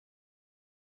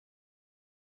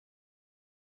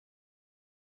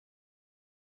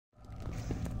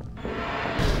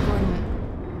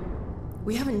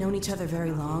We haven't known each other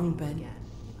very long, but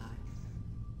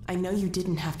I know you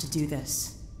didn't have to do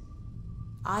this.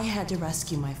 I had to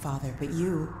rescue my father, but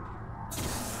you...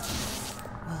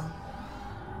 Well,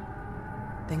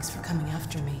 thanks for coming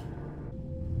after me.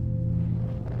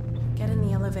 Get in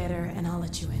the elevator and I'll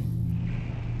let you in.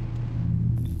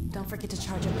 Don't forget to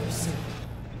charge up your suit.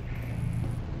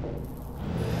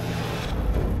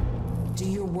 Do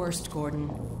your worst, Gordon.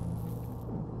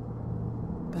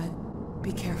 But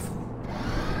be careful.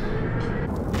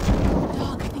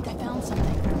 Dog, I think I found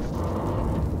something.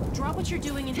 Drop what you're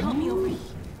doing and help me over here.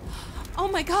 Oh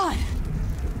my god!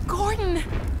 Gordon!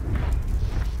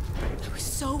 I was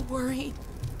so worried.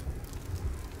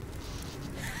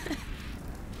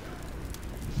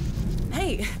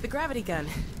 Hey, the gravity gun.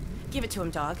 Give it to him,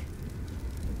 dog.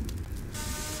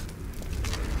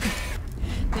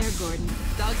 There, Gordon.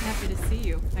 Dog's happy to see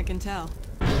you. I can tell.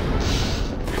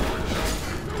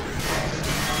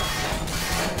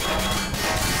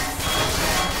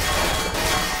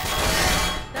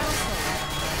 That'll stay,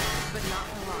 but not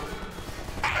for long.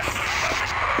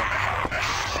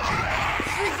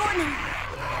 Hurry, Gordon!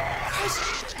 Chris!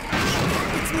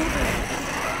 It's moving.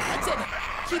 That's it.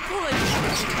 Keep pulling.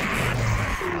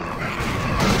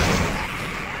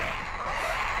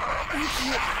 Thank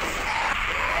you.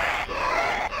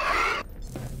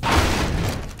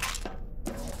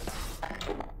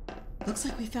 Looks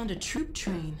like we found a troop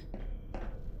train.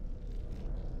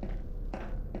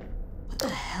 What the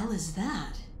hell is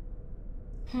that?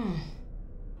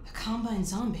 A combine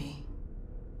zombie.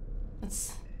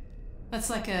 That's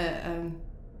like a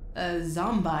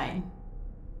zombine,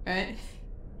 right?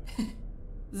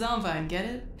 Zombine, get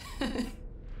it? Okay.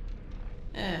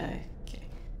 There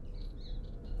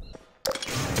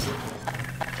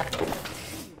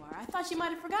you are. I thought you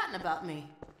might have forgotten about me.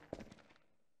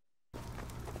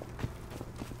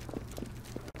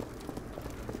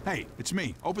 Hey, it's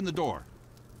me. Open the door.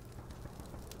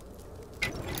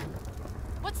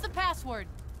 What's the password?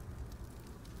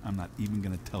 I'm not even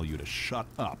gonna tell you to shut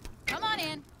up. Come on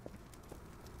in.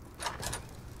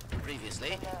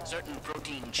 Previously, certain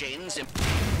protein chains...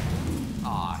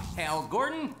 Aw, hell,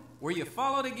 Gordon! Were you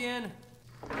followed again?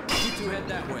 You two head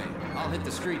that way. I'll hit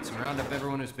the streets and round up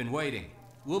everyone who's been waiting.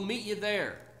 We'll meet you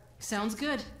there. Sounds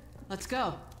good. Let's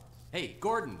go. Hey,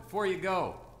 Gordon, before you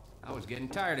go, I was getting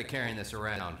tired of carrying this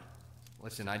around.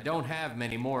 Listen, I don't have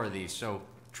many more of these, so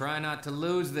try not to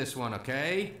lose this one,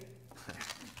 okay?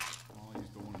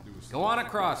 Go on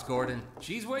across, Gordon.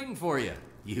 She's waiting for you.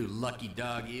 You lucky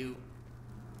dog, you.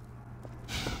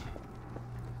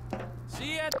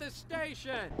 See you at the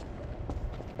station!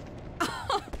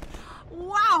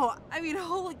 Wow! I mean,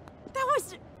 holy... That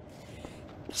was...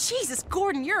 Jesus,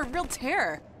 Gordon, you're a real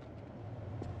terror.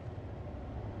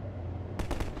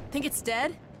 Think it's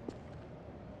dead?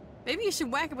 Maybe you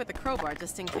should whack it with a crowbar,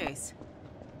 just in case.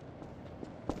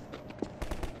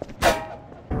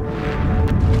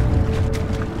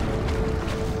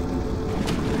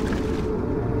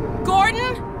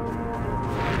 Gordon?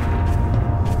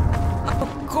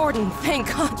 Oh, Gordon, thank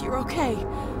God you're okay.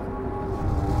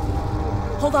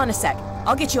 Hold on a sec.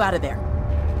 I'll get you out of there.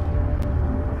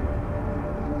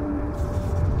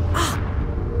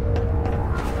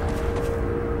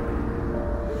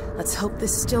 Let's hope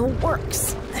this still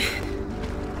works.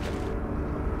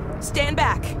 Stand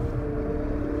back.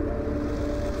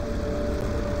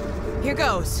 Here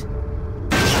goes.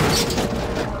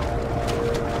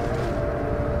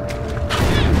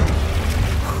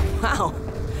 Wow,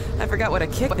 I forgot what a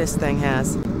kick this thing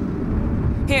has.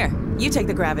 Here, you take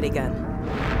the gravity gun.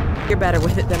 You're better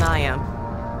with it than I am.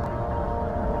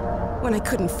 When I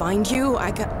couldn't find you,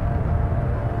 I got...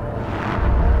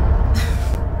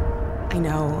 I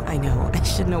know. I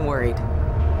shouldn't have worried.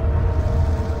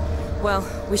 Well,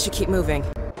 we should keep moving.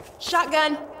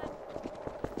 Shotgun!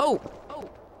 Oh!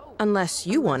 Unless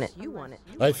you want it.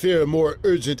 I fear a more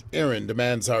urgent errand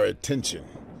demands our attention.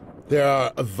 There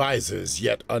are advisors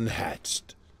yet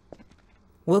unhatched.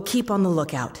 We'll keep on the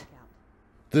lookout.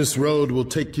 This road will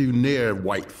take you near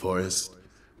White Forest,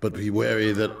 but be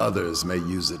wary that others may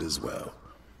use it as well.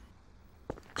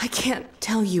 I can't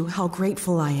tell you how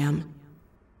grateful I am.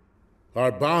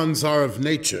 Our bonds are of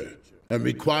nature and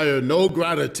require no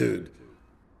gratitude.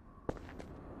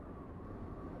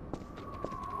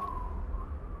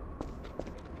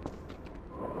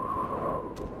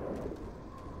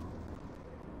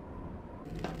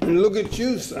 Look at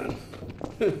you, son.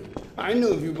 I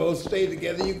knew if you both stayed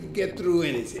together, you could get through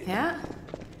anything. Yeah?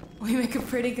 We make a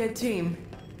pretty good team.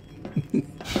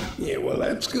 Yeah, well,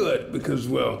 that's good, because,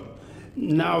 well,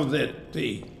 now that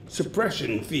the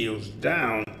suppression field's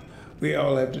down, we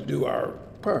all have to do our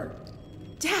part.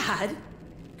 Dad?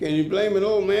 Can you blame an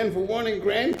old man for wanting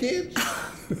grandkids?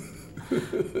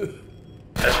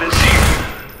 Has been seen.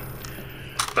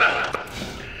 Well,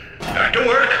 back to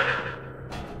work.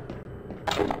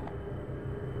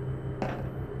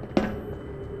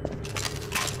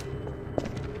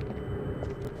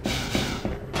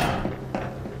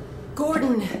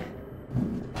 Gordon!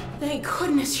 Thank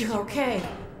goodness you're okay.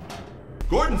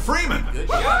 Gordon Freeman! Good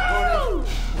job, Gordon.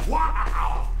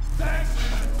 Wow!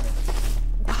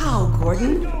 Wow,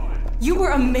 Gordon. You were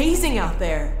amazing out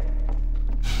there.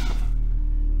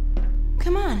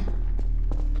 Come on.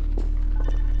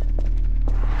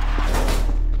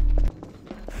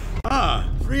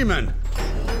 Ah, Freeman.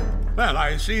 Well,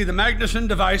 I see the Magnuson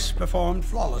device performed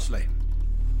flawlessly.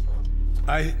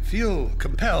 I feel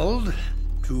compelled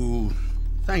to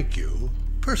thank you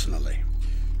personally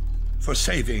for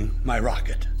saving my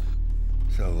rocket.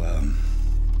 So,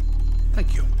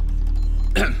 thank you.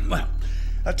 Well,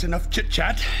 that's enough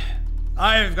chit-chat.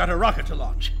 I've got a rocket to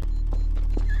launch.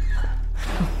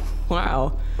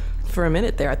 Wow. For a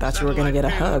minute there, I thought you were going to get a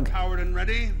hug. Powered and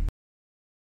ready.